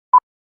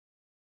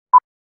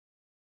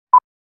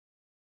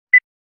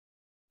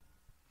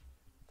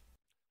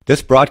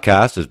This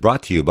broadcast is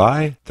brought to you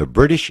by the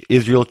British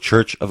Israel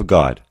Church of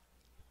God.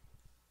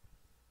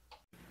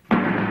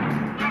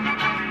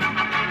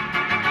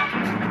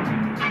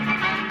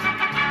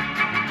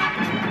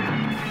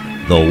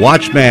 The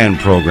Watchman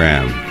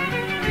program.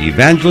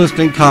 Evangelist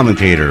and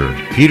commentator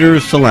Peter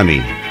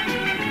Salemi,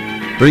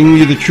 bringing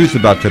you the truth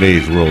about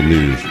today's world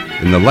news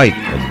in the light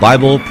of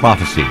Bible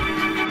prophecy.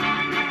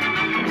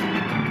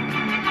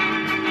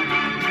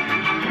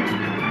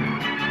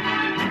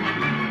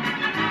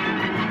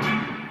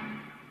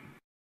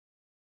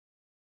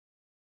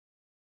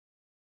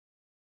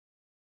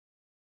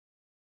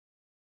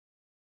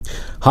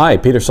 Hi,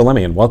 Peter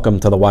Salemi, and welcome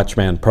to the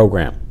Watchman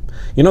program.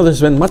 You know, there's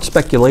been much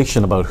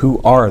speculation about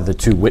who are the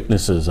two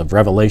witnesses of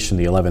Revelation,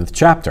 the 11th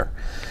chapter.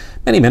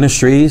 Many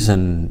ministries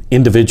and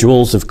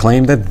individuals have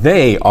claimed that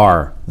they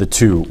are the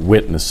two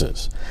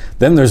witnesses.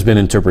 Then there's been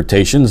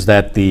interpretations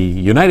that the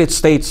United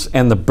States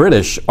and the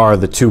British are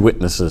the two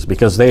witnesses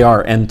because they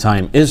are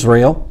end-time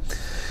Israel.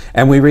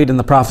 And we read in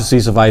the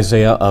prophecies of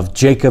Isaiah of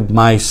Jacob,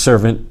 my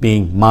servant,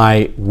 being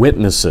my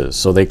witnesses.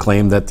 So they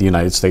claim that the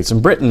United States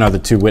and Britain are the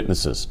two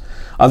witnesses.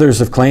 Others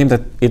have claimed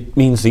that it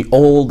means the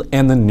Old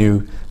and the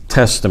New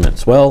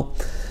Testaments. Well,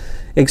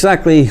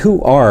 exactly who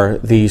are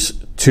these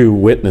two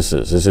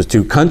witnesses? Is it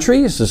two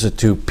countries? Is it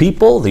two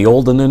people, the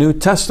Old and the New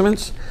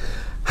Testaments?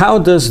 How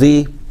does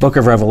the book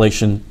of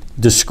Revelation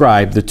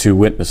describe the two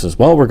witnesses?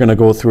 Well, we're going to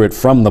go through it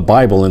from the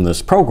Bible in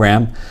this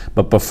program,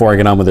 but before I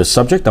get on with this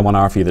subject, I want to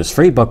offer you this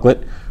free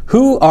booklet,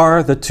 Who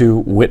Are the Two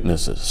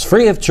Witnesses?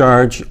 Free of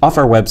charge, off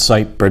our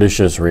website,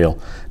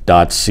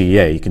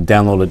 britishisrael.ca. You can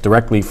download it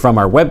directly from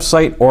our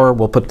website, or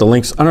we'll put the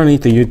links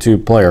underneath the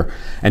YouTube player,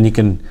 and you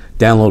can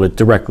download it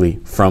directly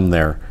from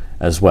there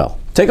as well.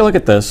 Take a look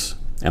at this,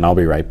 and I'll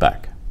be right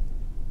back.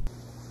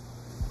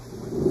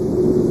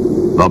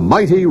 The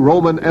mighty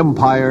Roman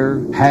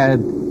Empire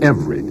had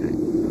everything.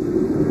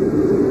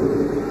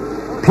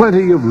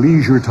 Plenty of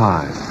leisure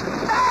time.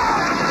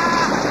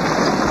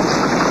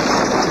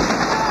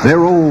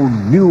 Their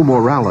own new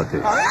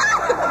morality.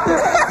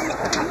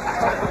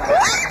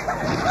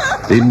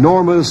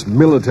 Enormous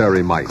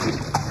military might.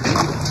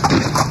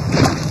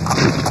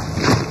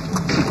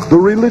 The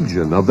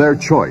religion of their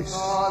choice.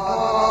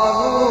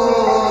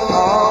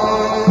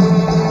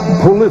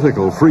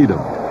 Political freedom.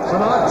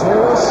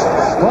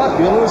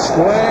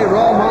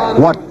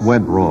 What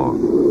went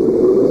wrong?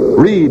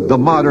 Read The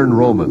Modern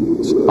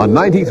Romans, a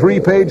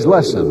 93-page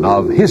lesson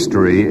of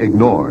history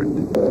ignored.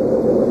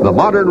 The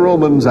Modern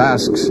Romans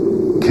asks,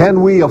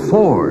 can we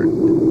afford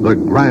the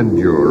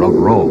grandeur of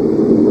Rome?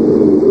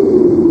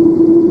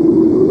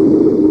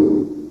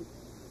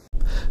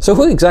 So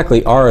who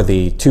exactly are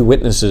the two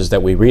witnesses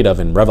that we read of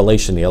in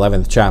Revelation, the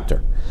 11th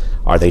chapter?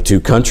 Are they two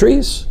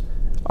countries?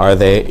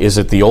 Is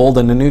it the Old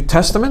and the New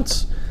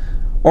Testaments?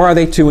 Or are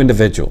they two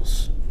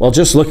individuals? Well,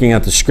 just looking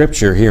at the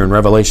scripture here in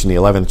Revelation, the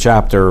 11th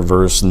chapter,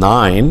 verse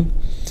 9,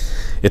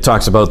 it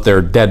talks about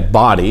their dead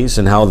bodies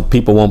and how the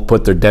people won't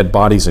put their dead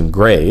bodies in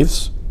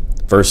graves.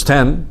 Verse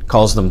 10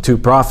 calls them two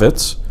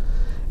prophets.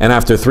 And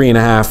after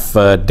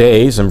 3.5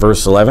 days, in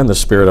verse 11, the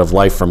Spirit of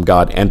life from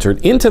God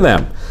entered into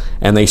them,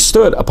 and they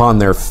stood upon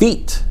their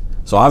feet.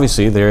 So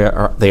obviously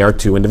they are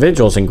two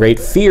individuals, and great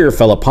fear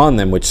fell upon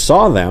them which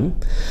saw them.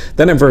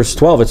 Then in verse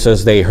 12 it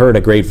says, they heard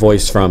a great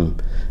voice from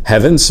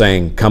heaven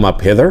saying, come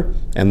up hither.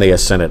 And they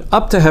ascended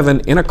up to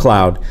heaven in a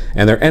cloud,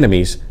 and their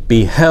enemies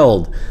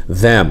beheld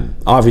them.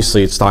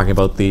 Obviously it's talking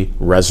about the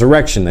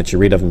resurrection that you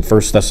read of in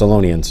 1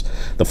 Thessalonians,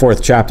 the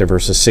 4th chapter,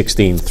 verses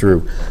 16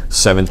 through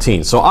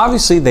 17. So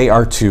obviously they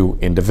are two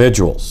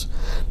individuals.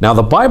 Now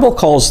the Bible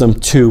calls them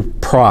two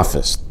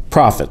prophets.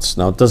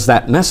 Now does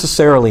that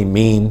necessarily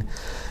mean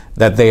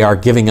that they are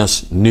giving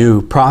us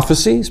new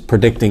prophecies,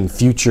 predicting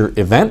future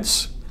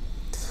events?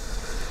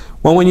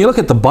 Well, when you look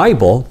at the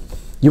Bible,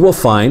 you will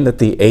find that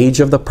the age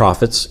of the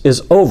prophets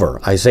is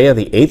over. Isaiah,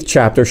 the 8th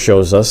chapter,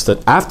 shows us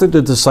that after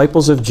the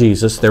disciples of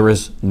Jesus, there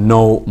is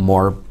no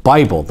more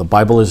Bible. The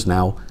Bible is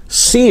now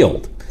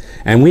sealed.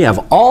 And we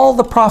have all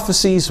the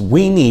prophecies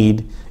we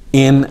need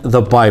in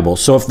the Bible.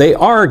 So if they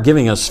are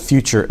giving us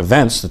future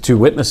events, the two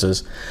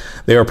witnesses,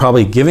 they are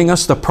probably giving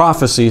us the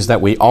prophecies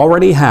that we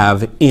already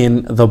have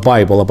in the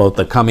Bible about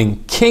the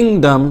coming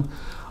kingdom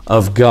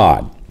of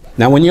God.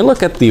 Now, when you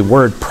look at the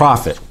word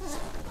prophet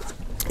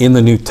in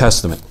the New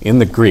Testament, in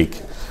the Greek,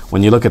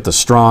 when you look at the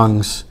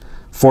Strong's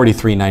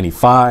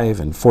 4395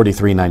 and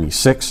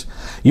 4396,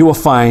 you will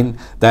find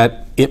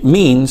that it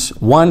means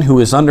one who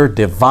is under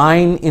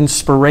divine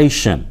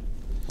inspiration,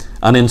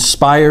 an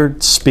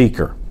inspired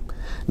speaker.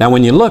 Now,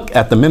 when you look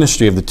at the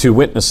ministry of the two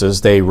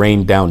witnesses, they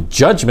rain down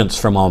judgments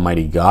from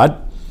Almighty God.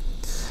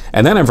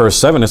 And then in verse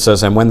 7 it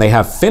says, and when they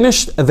have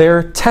finished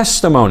their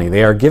testimony,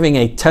 they are giving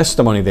a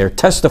testimony, they're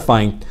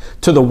testifying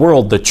to the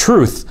world the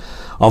truth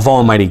of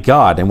Almighty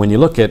God. And when you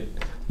look at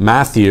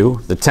Matthew,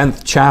 the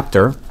 10th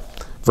chapter,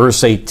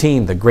 verse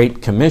 18, the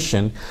Great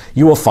Commission,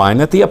 you will find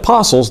that the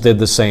apostles did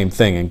the same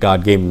thing, and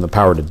God gave them the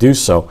power to do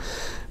so.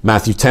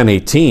 Matthew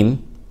 10:18,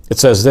 it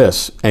says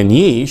this, and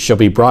ye shall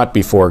be brought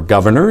before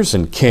governors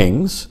and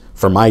kings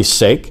for my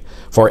sake,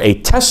 for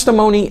a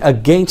testimony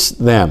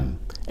against them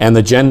and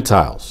the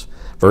Gentiles.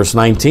 Verse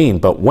 19,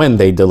 but when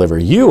they deliver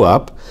you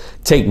up,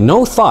 take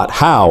no thought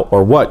how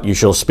or what you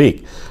shall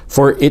speak,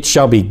 for it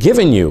shall be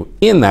given you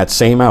in that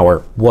same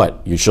hour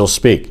what you shall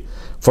speak.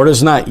 For it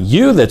is not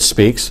you that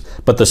speaks,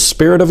 but the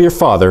Spirit of your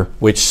Father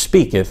which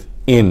speaketh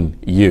in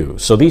you.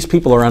 So these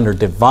people are under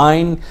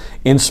divine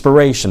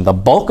inspiration. The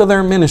bulk of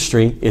their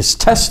ministry is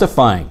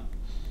testifying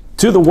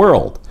to the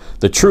world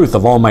the truth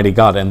of Almighty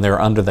God, and they're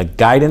under the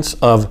guidance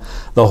of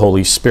the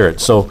Holy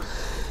Spirit. So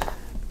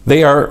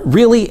they are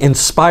really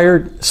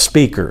inspired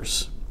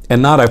speakers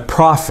and not a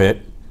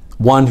prophet,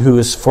 one who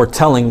is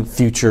foretelling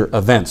future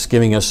events,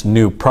 giving us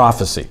new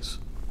prophecies.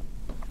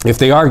 If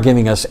they are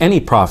giving us any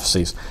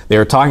prophecies, they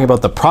are talking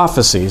about the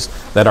prophecies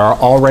that are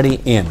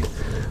already in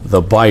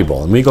the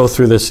Bible. And we go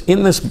through this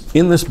in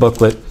this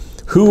booklet.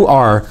 Who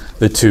are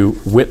the two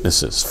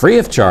witnesses? Free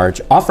of charge,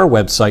 off our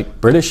website,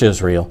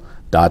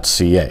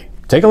 britishisrael.ca.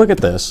 Take a look at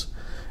this,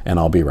 and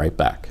I'll be right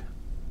back.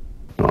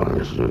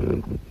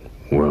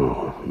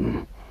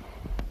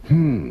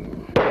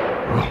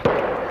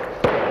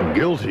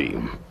 Guilty.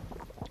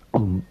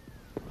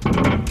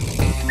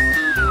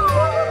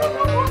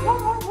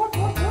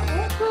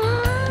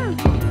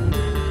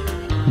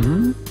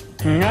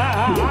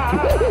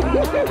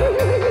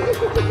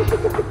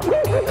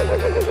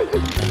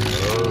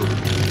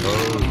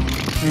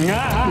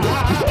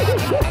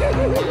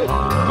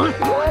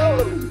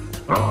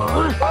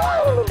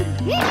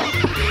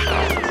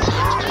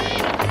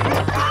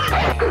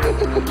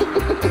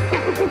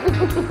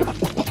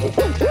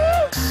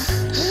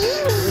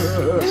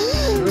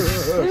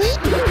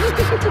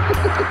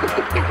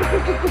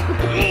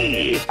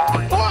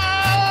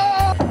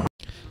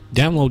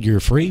 Download your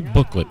free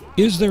booklet,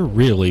 Is There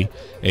Really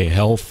a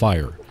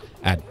Hellfire?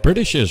 At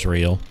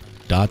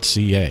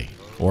britishisrael.ca,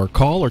 or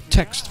call or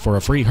text for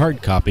a free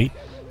hard copy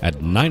at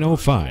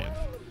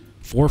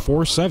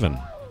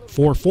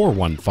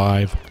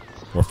 905-447-4415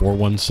 or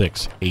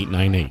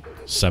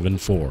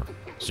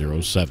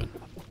 416-898-7407.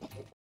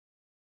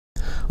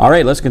 All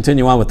right, let's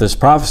continue on with this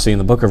prophecy in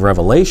the book of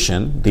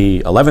Revelation, the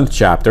 11th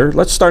chapter.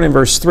 Let's start in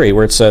verse 3,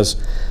 where it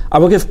says, I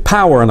will give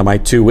power unto my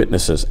two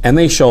witnesses, and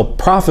they shall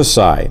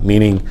prophesy,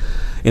 meaning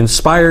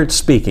inspired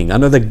speaking,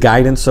 under the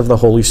guidance of the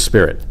Holy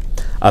Spirit,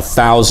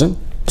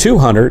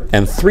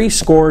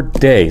 1,260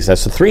 days.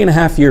 That's a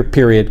 3.5-year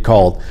period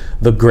called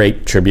the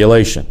Great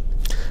Tribulation.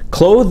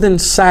 Clothed in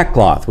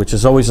sackcloth, which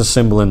is always a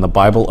symbol in the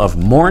Bible of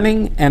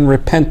mourning and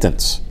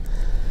repentance.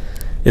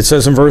 It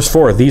says in verse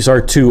 4, these are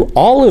two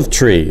olive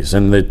trees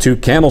and the two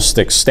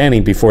candlesticks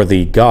standing before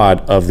the God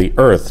of the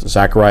earth.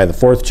 Zechariah, the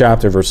 4th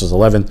chapter, verses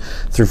 11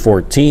 through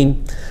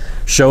 14,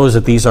 shows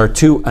that these are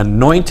two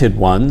anointed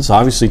ones,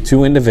 obviously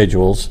two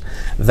individuals,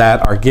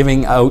 that are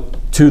giving out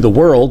to the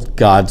world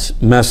God's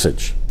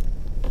message.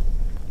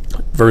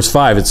 Verse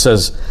 5, it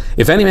says,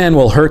 if any man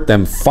will hurt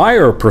them,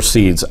 fire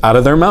proceeds out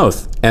of their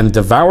mouth and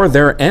devour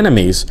their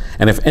enemies.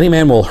 And if any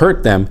man will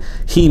hurt them,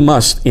 he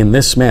must in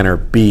this manner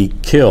be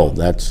killed.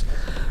 That's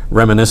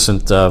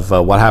reminiscent of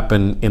what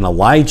happened in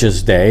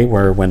Elijah's day,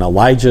 where when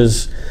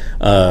Elijah's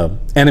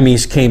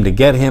enemies came to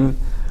get him,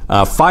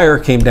 fire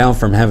came down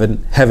from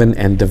heaven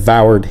and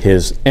devoured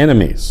his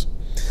enemies.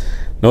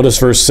 Notice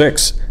verse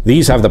 6,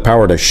 these have the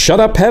power to shut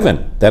up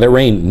heaven, that it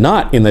rain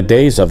not in the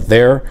days of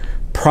their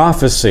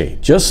prophecy.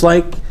 Just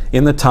like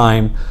in the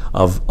time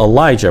of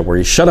Elijah, where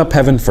he shut up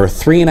heaven for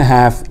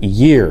 3.5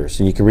 years.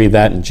 And you can read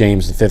that in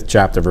James, the 5th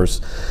chapter,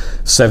 verse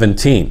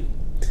 17.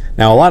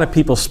 Now, a lot of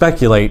people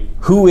speculate,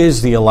 who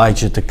is the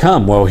Elijah to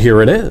come? Well,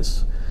 here it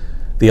is.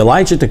 The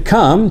Elijah to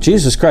come,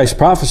 Jesus Christ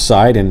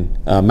prophesied in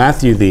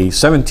Matthew, the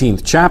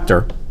 17th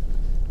chapter,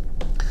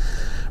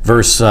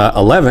 verse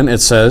 11, it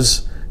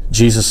says,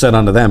 Jesus said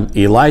unto them,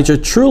 Elijah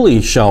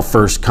truly shall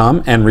first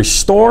come and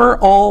restore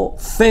all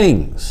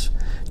things.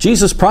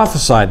 Jesus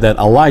prophesied that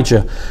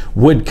Elijah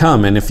would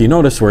come, and if you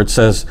notice where it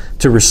says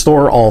to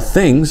restore all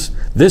things,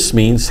 this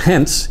means,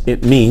 hence,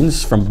 it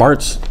means, from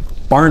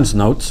Barnes'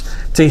 notes,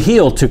 to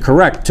heal, to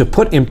correct, to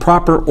put in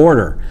proper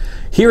order.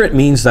 Here it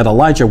means that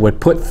Elijah would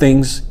put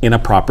things in a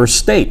proper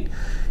state.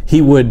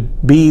 He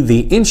would be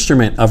the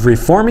instrument of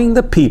reforming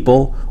the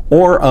people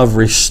or of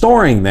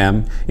restoring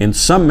them in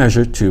some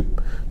measure to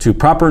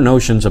proper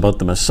notions about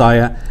the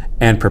Messiah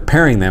and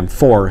preparing them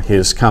for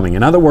his coming.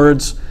 In other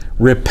words,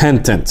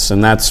 repentance,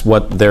 and that's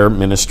what their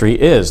ministry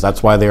is.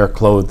 That's why they are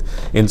clothed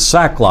in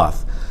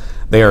sackcloth.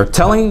 They are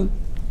telling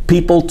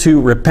people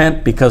to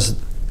repent because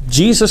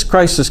Jesus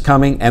Christ is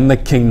coming and the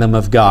kingdom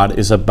of God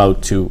is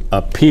about to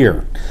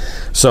appear.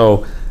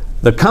 So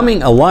the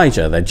coming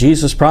Elijah that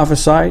Jesus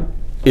prophesied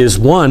is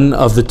one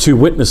of the two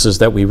witnesses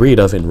that we read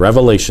of in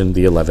Revelation,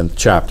 the 11th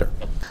chapter.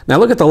 Now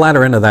look at the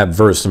latter end of that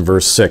verse in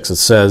verse 6. It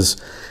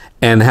says,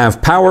 and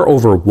have power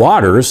over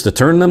waters to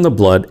turn them to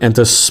blood, and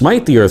to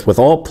smite the earth with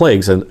all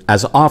plagues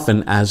as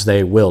often as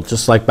they will.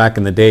 Just like back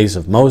in the days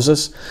of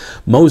Moses.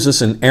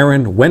 Moses and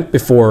Aaron went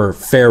before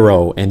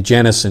Pharaoh and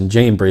Jannes and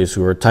Jambres,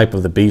 who were a type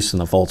of the beast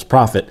and the false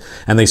prophet,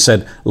 and they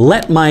said,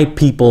 let my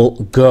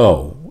people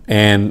go.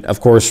 and of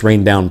course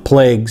rained down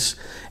plagues,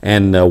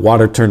 and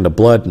water turned to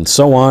blood, and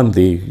so on.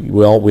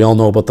 We all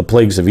know about the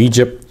plagues of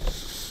Egypt,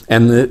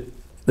 and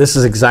this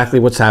is exactly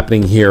what's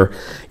happening here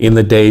in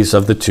the days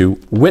of the two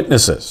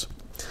witnesses.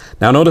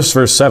 Now notice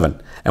verse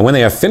 7. And when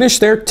they have finished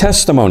their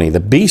testimony, the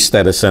beast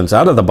that ascends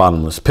out of the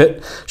bottomless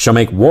pit shall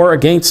make war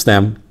against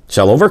them,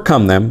 shall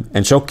overcome them,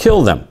 and shall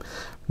kill them.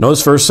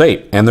 Notice verse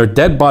 8. And their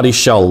dead bodies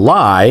shall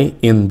lie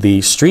in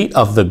the street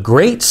of the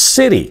great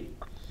city,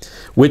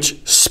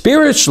 which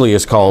spiritually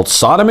is called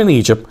Sodom and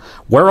Egypt,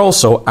 where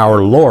also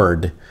our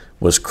Lord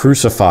was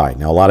crucified.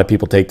 Now, a lot of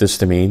people take this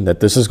to mean that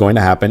this is going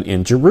to happen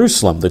in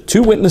Jerusalem. The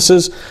two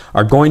witnesses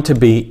are going to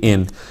be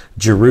in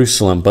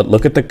Jerusalem, but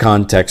look at the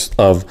context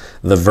of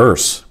the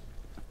verse.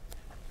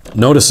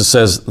 Notice it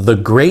says, the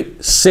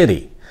great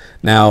city.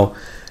 Now,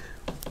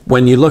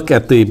 when you look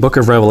at the book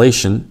of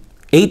Revelation,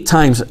 8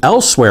 times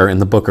elsewhere in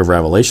the book of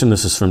Revelation,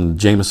 this is from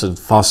Jameson,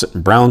 Fawcett,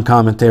 and Brown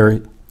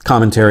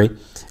commentary,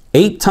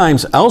 8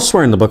 times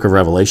elsewhere in the book of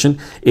Revelation,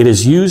 it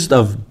is used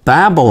of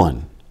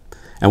Babylon.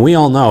 And we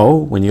all know,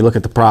 when you look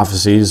at the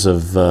prophecies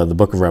of the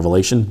book of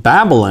Revelation,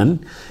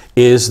 Babylon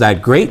is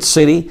that great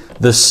city,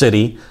 the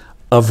city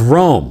of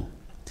Rome.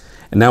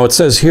 And now it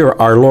says here,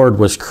 our Lord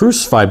was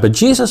crucified, but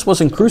Jesus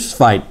wasn't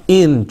crucified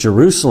in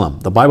Jerusalem.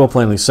 The Bible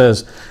plainly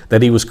says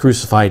that he was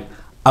crucified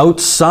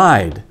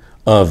outside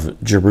of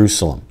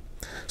Jerusalem.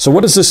 So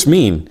what does this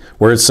mean,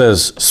 where it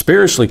says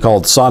spiritually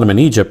called Sodom and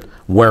Egypt,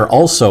 where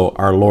also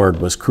our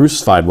Lord was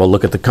crucified? Well,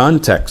 look at the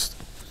context.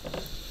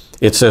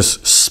 It says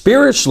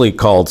spiritually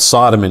called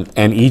Sodom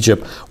and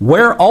Egypt,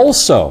 where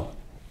also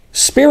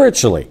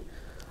spiritually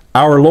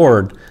our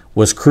Lord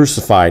was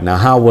crucified. Now,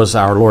 how was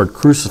our Lord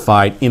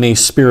crucified in a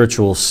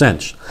spiritual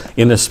sense?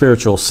 In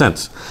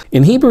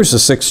Hebrews, the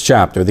 6th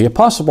chapter, the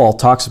Apostle Paul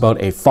talks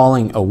about a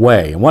falling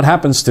away and what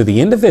happens to the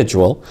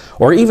individual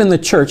or even the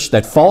church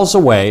that falls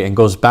away and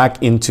goes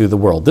back into the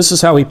world. This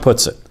is how he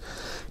puts it.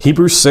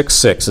 Hebrews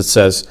 6:6, it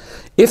says,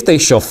 if they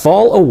shall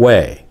fall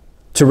away,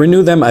 to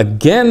renew them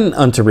again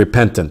unto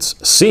repentance,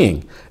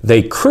 seeing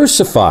they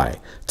crucify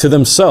to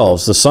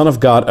themselves the Son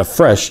of God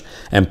afresh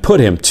and put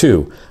him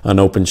to an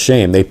open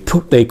shame.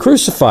 They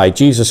crucify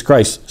Jesus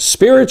Christ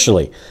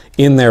spiritually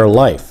in their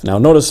life. Now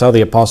notice how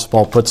the Apostle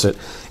Paul puts it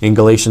in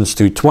Galatians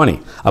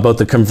 2:20 about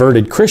the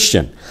converted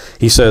Christian.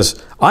 He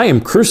says, I am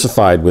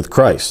crucified with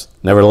Christ.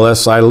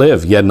 Nevertheless I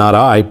live, yet not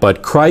I,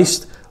 but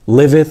Christ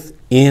liveth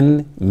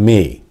in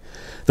me.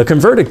 The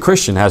converted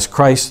Christian has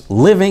Christ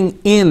living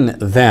in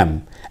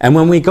them. And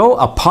when we go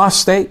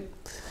apostate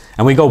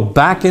and we go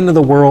back into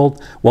the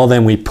world, well,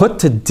 then we put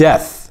to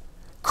death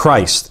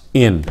Christ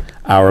in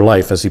our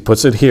life. As he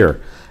puts it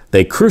here,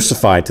 they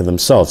crucify to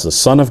themselves the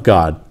Son of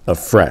God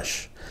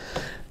afresh.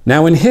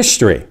 Now in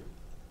history,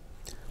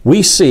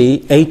 we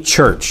see a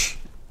church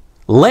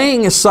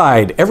laying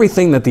aside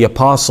everything that the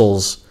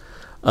apostles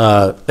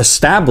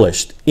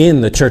established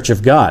in the church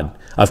of God,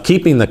 of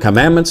keeping the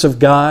commandments of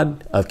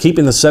God, of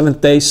keeping the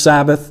seventh-day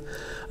Sabbath,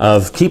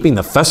 of keeping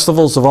the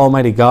festivals of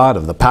Almighty God,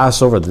 of the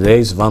Passover, the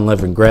days of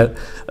unleavened bread,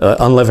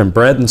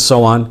 and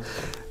so on.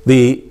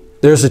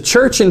 There's a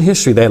church in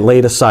history that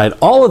laid aside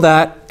all of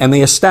that, and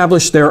they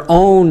established their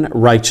own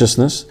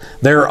righteousness,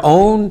 their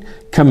own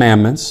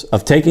commandments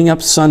of taking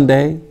up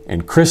Sunday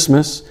and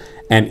Christmas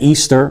and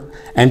Easter,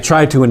 and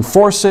tried to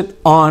enforce it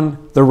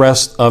on the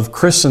rest of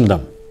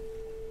Christendom.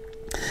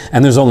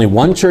 And there's only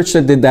one church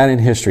that did that in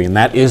history, and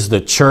that is the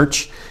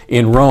church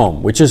in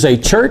Rome, which is a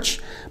church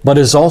but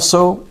is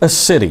also a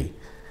city,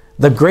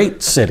 the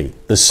great city,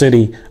 the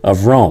city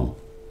of Rome.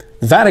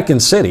 Vatican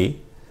City,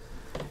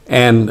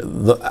 and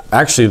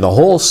actually the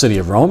whole city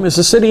of Rome, is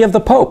the city of the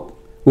Pope,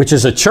 which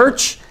is a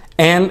church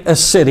and a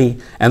city,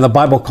 and the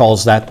Bible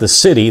calls that the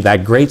city,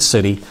 that great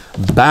city,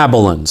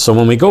 Babylon. So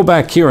when we go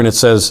back here and it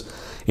says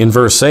in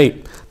verse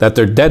 8 that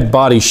their dead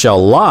bodies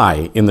shall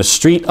lie in the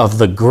street of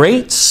the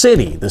great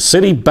city, the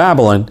city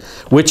Babylon,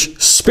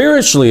 which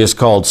spiritually is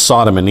called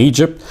Sodom and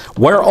Egypt,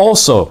 where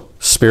also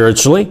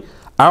spiritually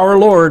our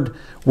Lord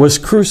was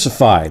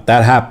crucified.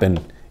 That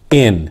happened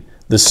in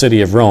the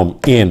city of Rome,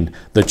 in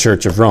the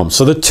church of Rome.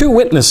 So the two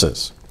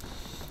witnesses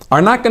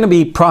are not going to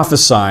be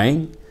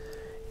prophesying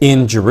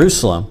in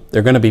Jerusalem.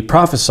 They're going to be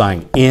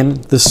prophesying in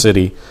the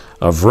city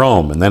of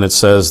Rome. And then it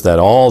says that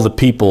all the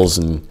peoples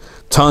and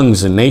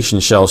tongues and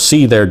nations shall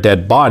see their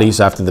dead bodies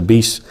after the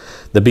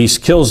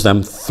beast kills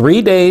them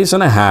 3 days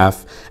and a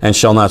half, and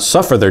shall not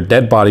suffer their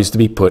dead bodies to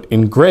be put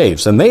in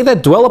graves. And they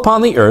that dwell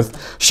upon the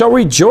earth shall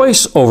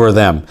rejoice over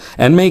them,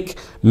 and make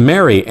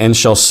merry, and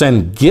shall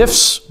send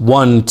gifts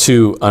one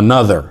to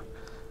another.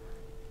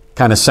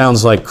 Kind of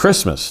sounds like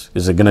Christmas.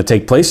 Is it going to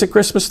take place at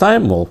Christmas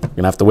time? Well, we're going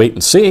to have to wait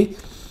and see.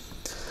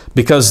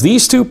 Because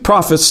these two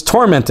prophets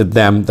tormented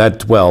them that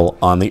dwell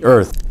on the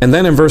earth. And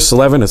then in verse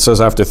 11 it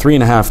says, after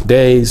 3.5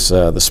 days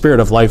the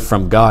Spirit of life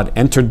from God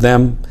entered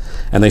them,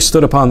 and they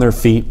stood upon their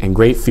feet, and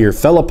great fear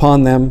fell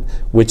upon them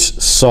which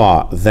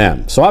saw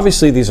them. So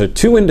obviously these are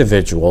two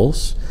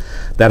individuals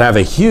that have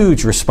a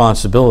huge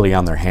responsibility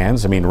on their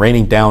hands. I mean,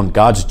 raining down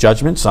God's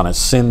judgments on a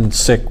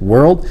sin-sick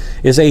world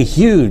is a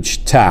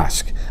huge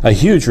task, a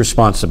huge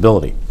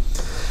responsibility.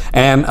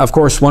 And of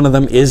course, one of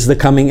them is the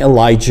coming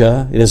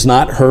Elijah. It is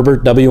not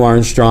Herbert W.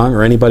 Armstrong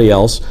or anybody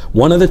else.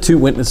 One of the two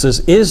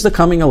witnesses is the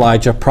coming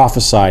Elijah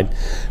prophesied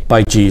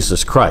by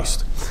Jesus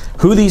Christ.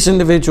 Who these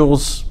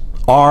individuals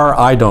are,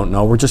 I don't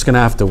know. We're just going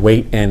to have to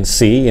wait and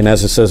see. And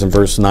as it says in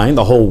verse 9,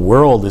 the whole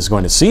world is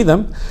going to see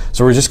them.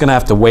 So we're just going to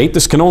have to wait.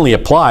 This can only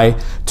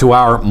apply to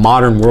our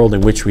modern world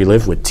in which we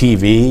live with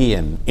TV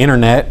and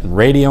internet and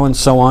radio and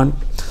so on.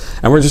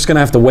 And we're just going to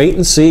have to wait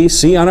and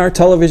see on our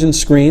television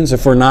screens,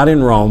 if we're not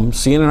in Rome,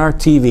 see on our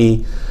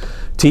TV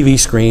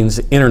screens,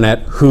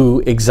 internet,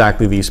 who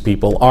exactly these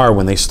people are.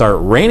 When they start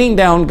raining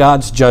down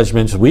God's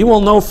judgments, we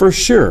will know for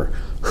sure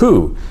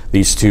who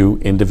these two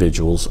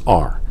individuals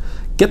are.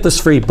 Get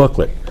this free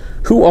booklet,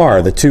 Who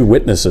Are the Two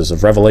Witnesses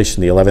of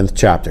Revelation, the 11th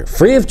chapter,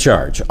 free of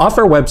charge, off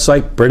our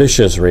website,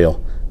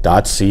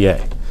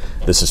 britishisrael.ca.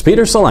 This is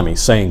Peter Salemi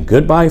saying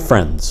goodbye,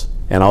 friends,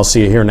 and I'll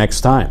see you here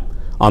next time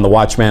on the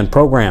Watchman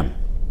program.